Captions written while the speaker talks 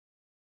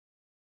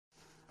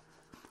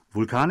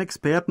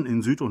Vulkanexperten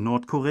in Süd- und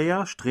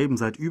Nordkorea streben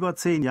seit über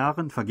 10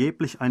 Jahren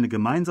vergeblich eine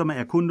gemeinsame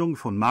Erkundung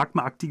von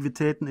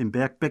Magmaaktivitäten im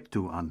Berg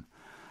Baekdu an.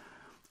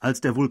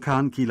 Als der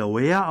Vulkan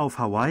Kilauea auf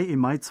Hawaii im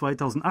Mai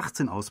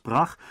 2018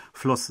 ausbrach,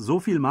 floss so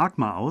viel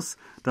Magma aus,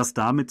 dass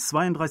damit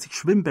 32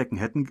 Schwimmbecken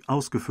hätten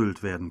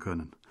ausgefüllt werden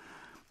können.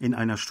 In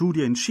einer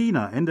Studie in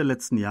China Ende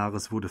letzten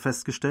Jahres wurde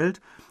festgestellt,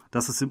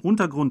 dass es im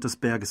Untergrund des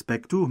Berges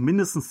Baekdu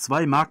mindestens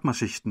 2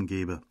 Magmaschichten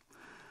gebe.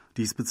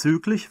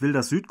 Diesbezüglich will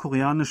das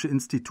südkoreanische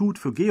Institut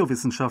für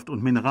Geowissenschaft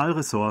und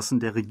Mineralressourcen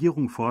der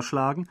Regierung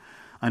vorschlagen,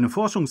 eine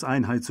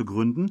Forschungseinheit zu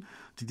gründen,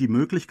 die die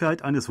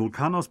Möglichkeit eines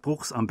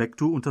Vulkanausbruchs am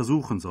Baekdu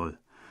untersuchen soll.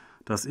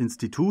 Das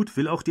Institut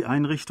will auch die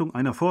Einrichtung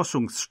einer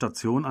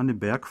Forschungsstation an dem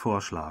Berg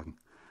vorschlagen.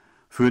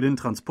 Für den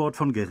Transport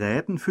von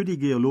Geräten für die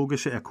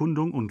geologische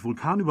Erkundung und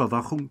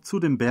Vulkanüberwachung zu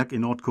dem Berg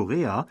in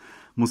Nordkorea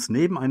muss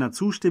neben einer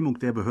Zustimmung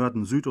der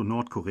Behörden Süd- und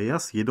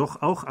Nordkoreas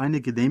jedoch auch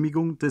eine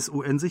Genehmigung des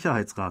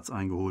UN-Sicherheitsrats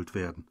eingeholt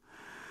werden.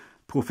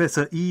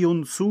 Professor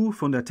Lee-Yun Soo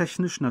von der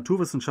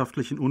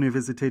Technisch-Naturwissenschaftlichen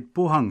Universität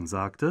Pohang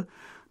sagte,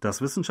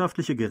 dass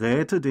wissenschaftliche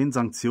Geräte den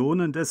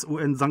Sanktionen des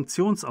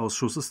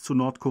UN-Sanktionsausschusses zu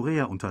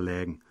Nordkorea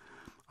unterlägen.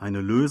 Eine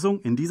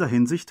Lösung in dieser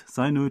Hinsicht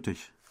sei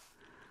nötig.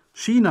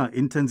 China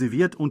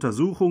intensiviert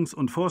Untersuchungs-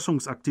 und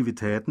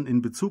Forschungsaktivitäten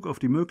in Bezug auf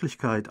die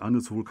Möglichkeit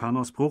eines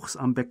Vulkanausbruchs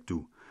am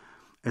Baekdu.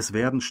 Es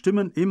werden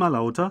Stimmen immer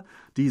lauter,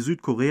 die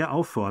Südkorea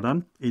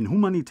auffordern, in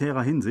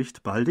humanitärer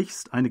Hinsicht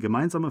baldigst eine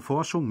gemeinsame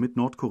Forschung mit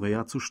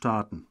Nordkorea zu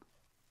starten.